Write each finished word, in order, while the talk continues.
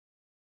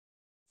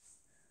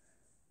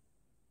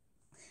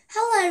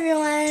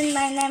everyone,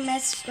 my name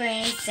is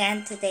Grace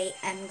and today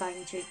I'm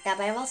going to read the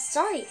Bible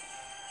story.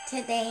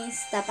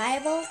 Today's the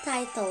Bible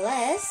title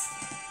is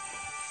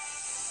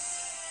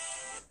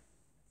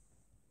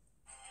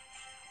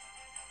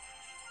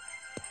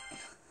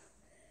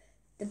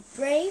The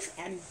Brave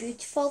and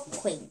Beautiful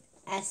Queen,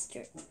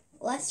 Esther.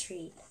 Let's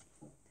read.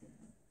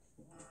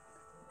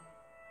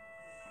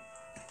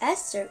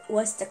 Esther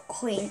was the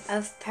queen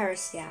of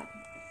Persia.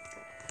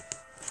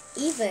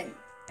 Even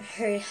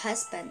her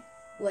husband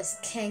was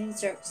King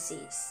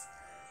Xerxes.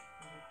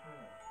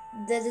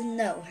 Didn't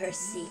know her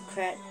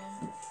secret.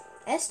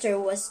 Esther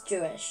was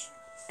Jewish.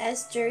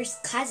 Esther's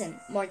cousin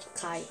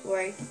Mordecai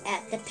worked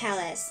at the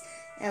palace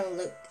and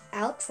looked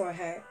out for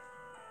her.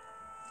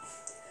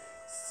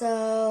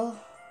 So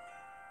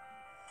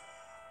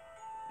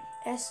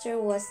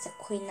Esther was the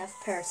queen of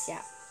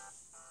Persia.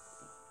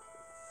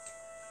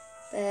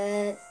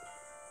 But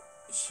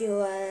she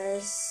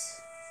was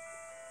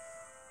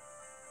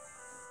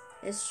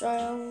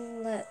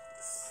Israelites,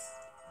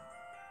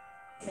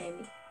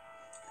 maybe.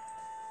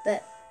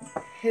 But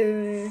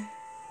her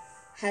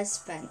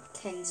husband,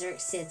 King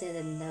Xerxes,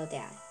 didn't know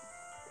that,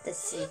 the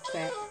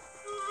secret.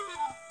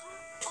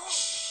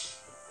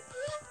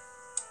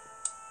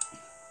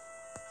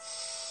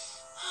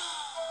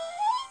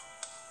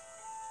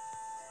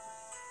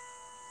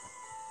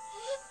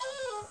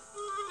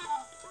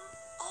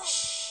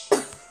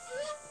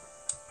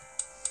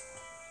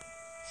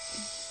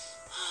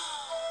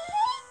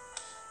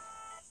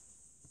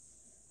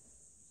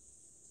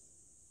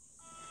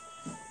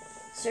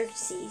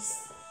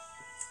 Xerxes'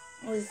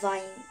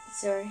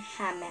 advisor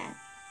Haman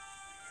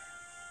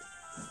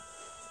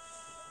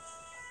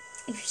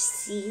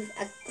received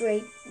a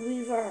great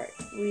reward.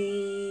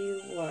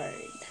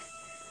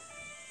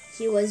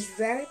 He was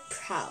very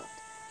proud.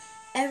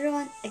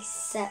 Everyone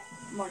except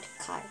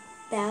Mordecai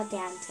bowed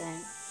down to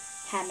him.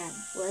 Haman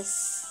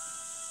was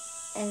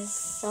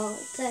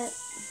insulted.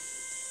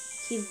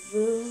 He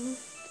vowed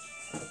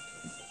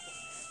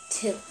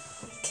to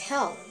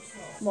kill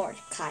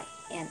Mordecai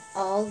and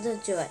all the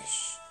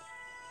Jewish.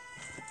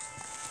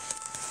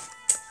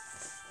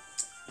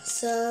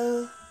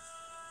 So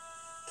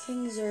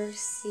King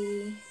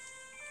Xerxes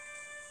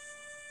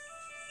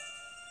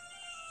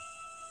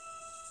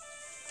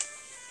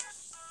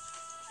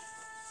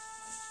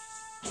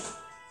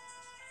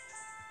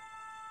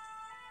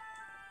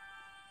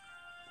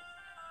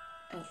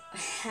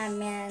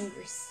Haman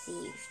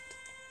received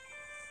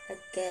a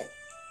good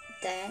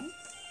thing.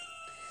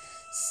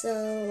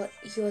 So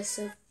he was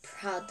so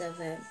proud of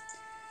him.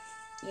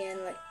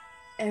 And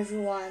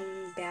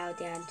everyone bowed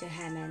down to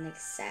Haman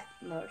except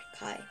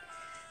Mordecai.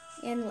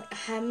 And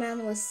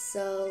Haman was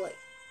so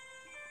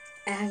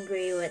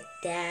angry with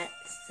that.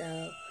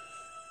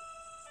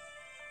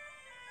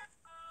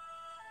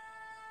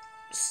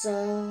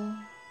 So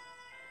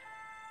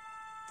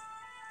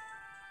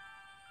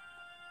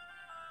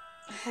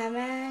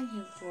Haman,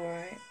 he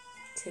wanted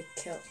to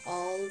kill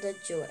all the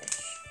Jewish.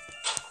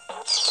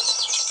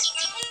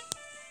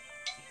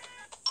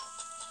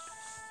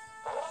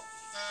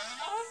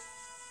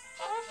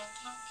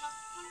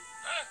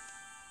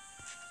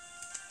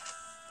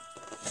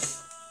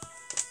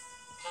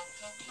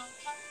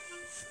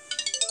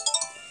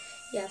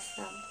 Yeah,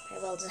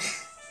 very well done.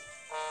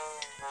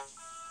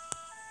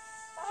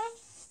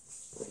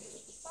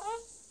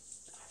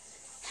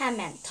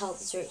 Haman told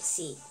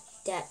Xerxes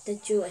that the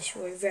Jews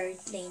were very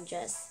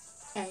dangerous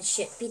and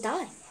should be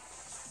dying.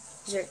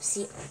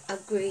 Xerxes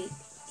agreed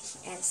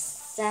and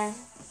set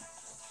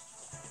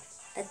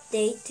a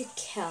date to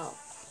kill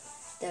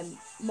them.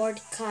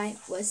 Mordecai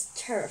was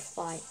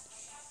terrified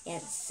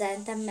and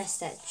sent a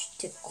message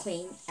to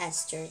Queen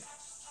Esther.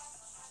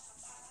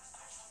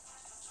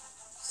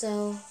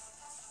 So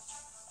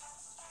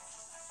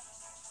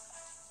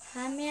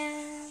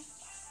Haman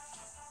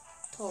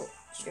told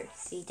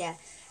Xerxes that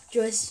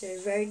Jews are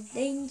very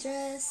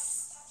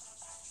dangerous.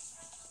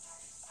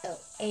 Oh,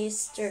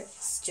 Esther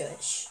is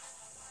Jewish.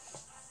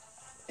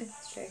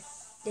 Esther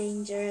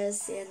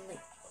dangerous and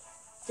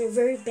they're a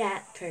very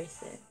bad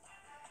person.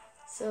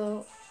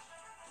 So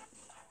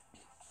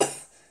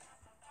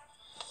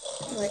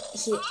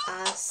he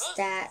asked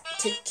that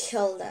to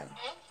kill them.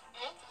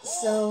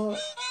 So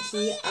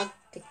the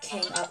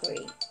king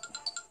agreed.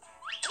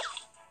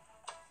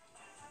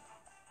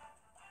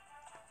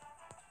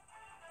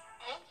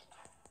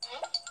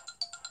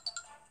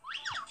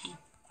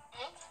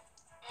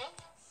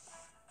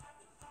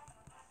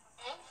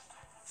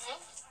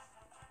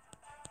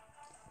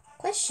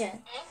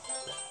 Question.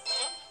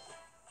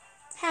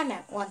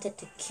 Haman wanted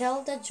to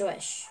kill the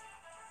Jewish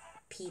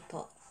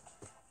people.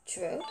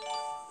 True?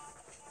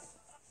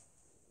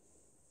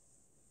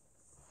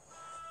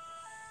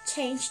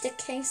 Change the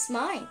king's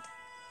mind.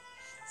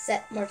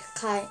 Said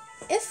Mordecai,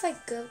 if I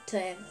go to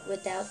him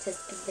without his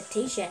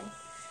invitation,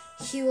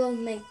 he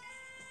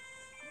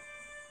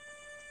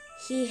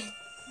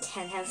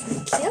can have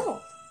me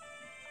killed.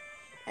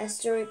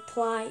 Esther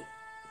replied,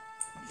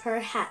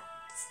 perhaps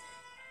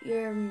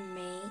you're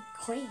made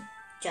queen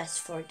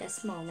just for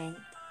this moment,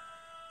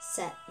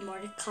 said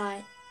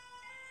Mordecai.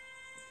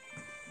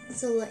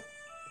 So like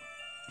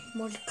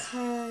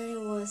Mordecai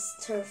was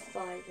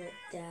terrified with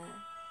that.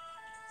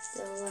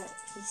 So like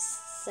he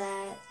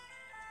said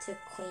to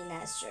Queen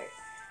Esther,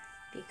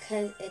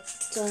 because it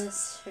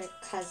was her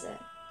cousin.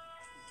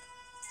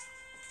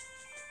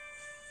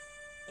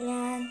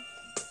 And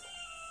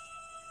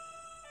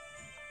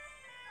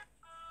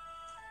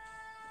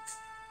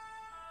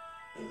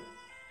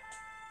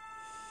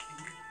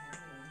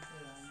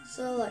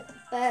so like,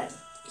 but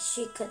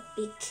she could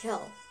be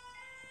killed.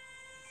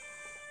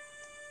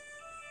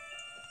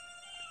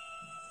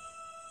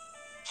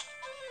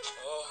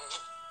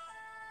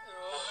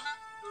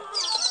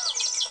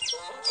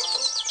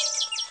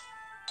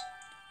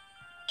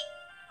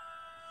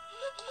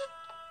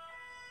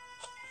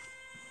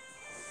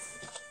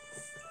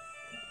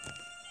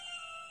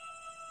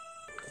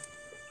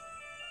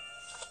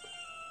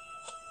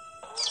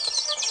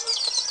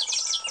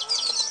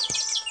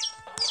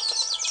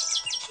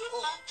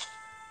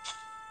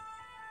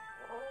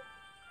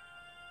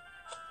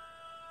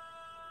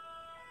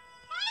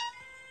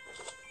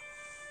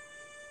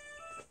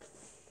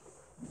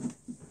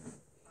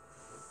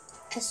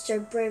 Esther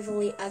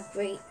bravely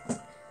agreed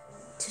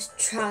to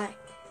try.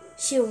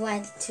 She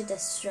went to the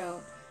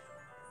throne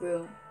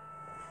room.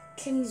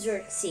 King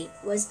Xerxes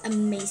was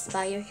amazed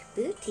by her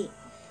beauty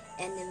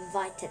and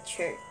invited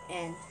her.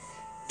 And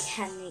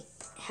can we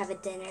have a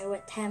dinner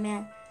with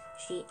Haman?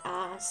 She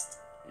asked.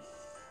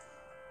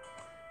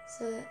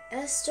 So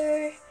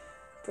Esther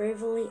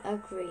bravely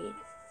agreed.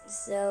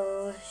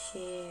 So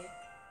the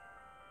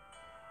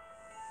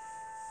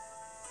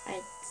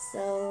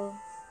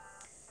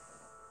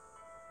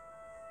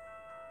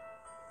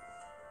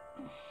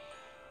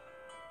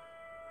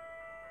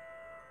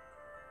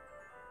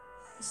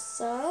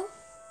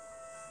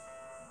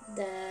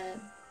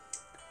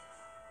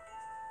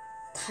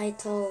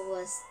title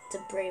was The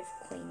Brave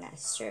Queen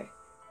Esther,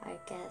 I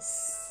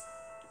guess.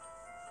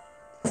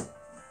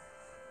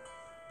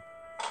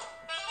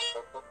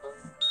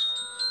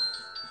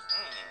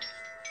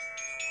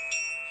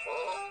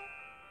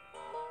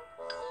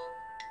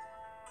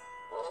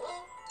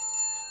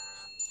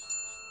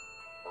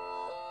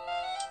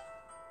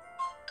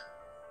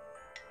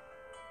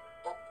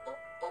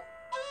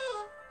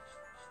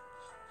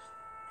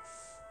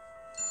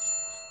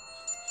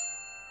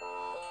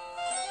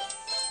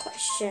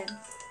 Question: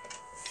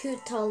 who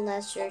told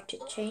Esther to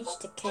change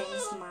the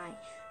king's mind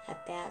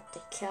about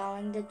the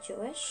killing the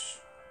Jewish?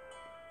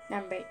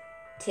 Number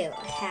 2,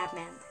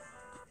 Haman.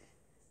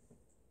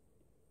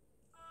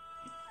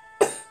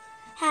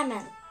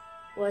 Haman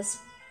was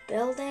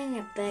building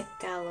a big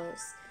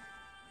gallows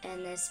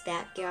in his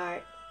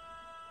backyard.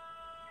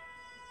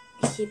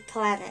 He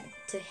planned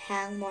to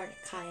hang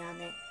Mordecai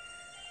on it.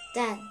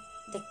 Then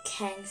the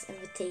king's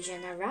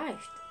invitation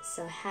arrived,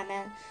 so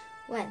Haman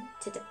went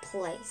to the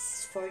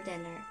place for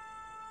dinner.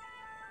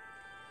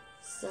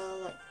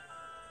 So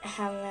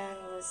Haman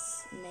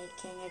was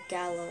making a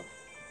gallows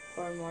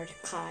for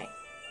Mordecai.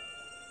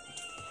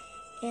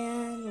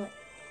 And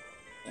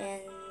in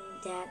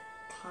that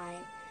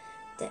time,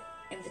 the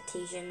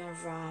invitation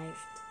arrived.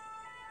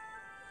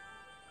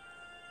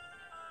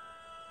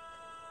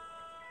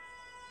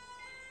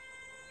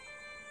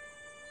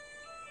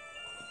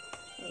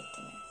 Wait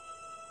a minute.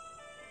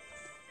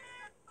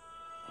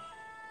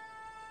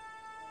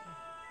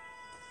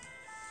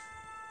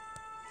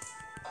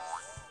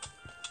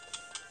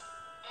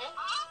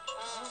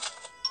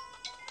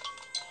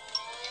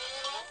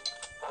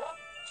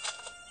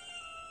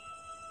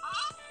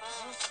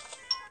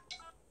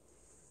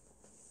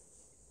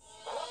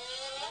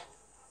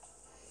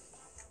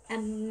 A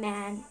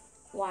man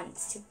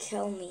wants to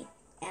kill me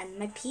and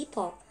my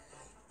people,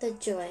 the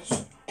Jewish.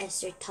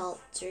 Esther told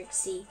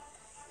Xerxes.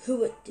 Who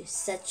would do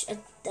such a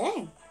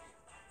thing?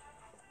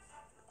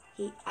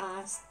 He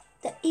asked.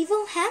 The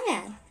evil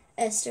Haman,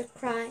 Esther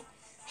cried.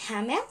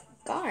 Haman?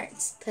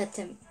 Guards put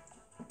him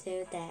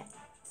to death.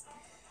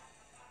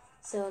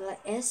 So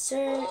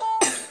Esther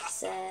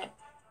said,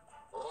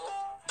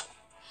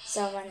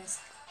 someone is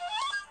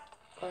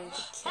going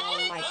to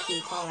kill my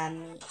people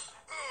and me.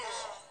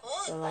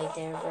 So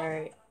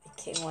the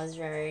king was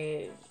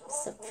very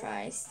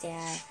surprised,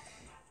 and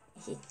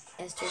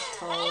Esther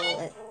told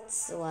it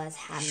was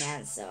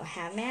Haman. So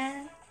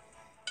Haman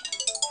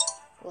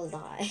will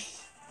die.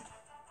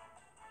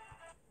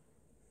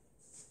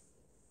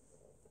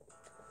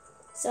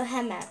 So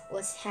Haman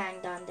was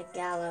hanged on the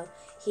gallows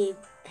he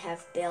had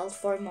built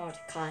for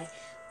Mordecai.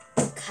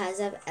 Because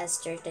of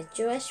Esther, the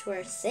Jews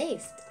were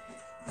saved.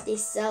 They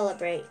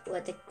celebrate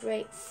with a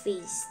great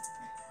feast,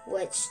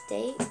 which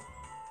they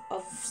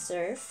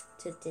observe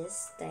to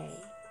this day.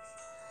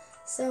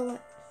 So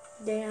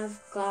they have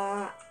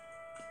got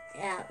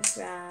out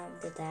from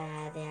the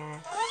dead,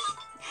 and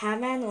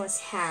Haman was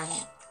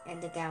hanged in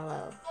the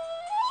gallows.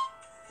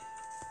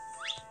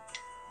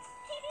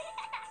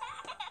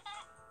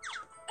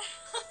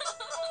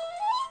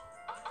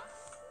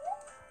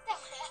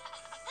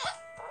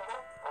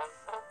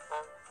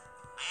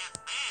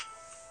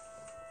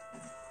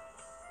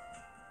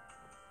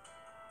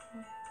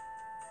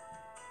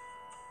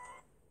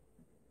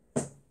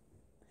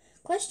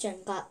 question,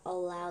 God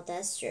allowed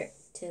Esther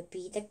to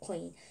be the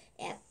queen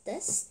at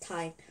this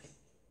time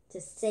to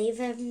save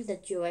the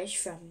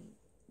Jewish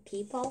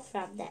people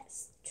from that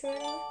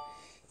true.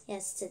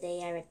 Yes,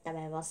 today I read the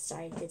Bible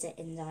story. Did you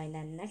enjoy?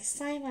 And next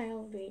time I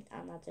will read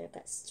another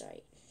good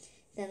story.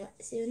 Then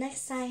see you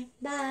next time.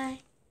 Bye.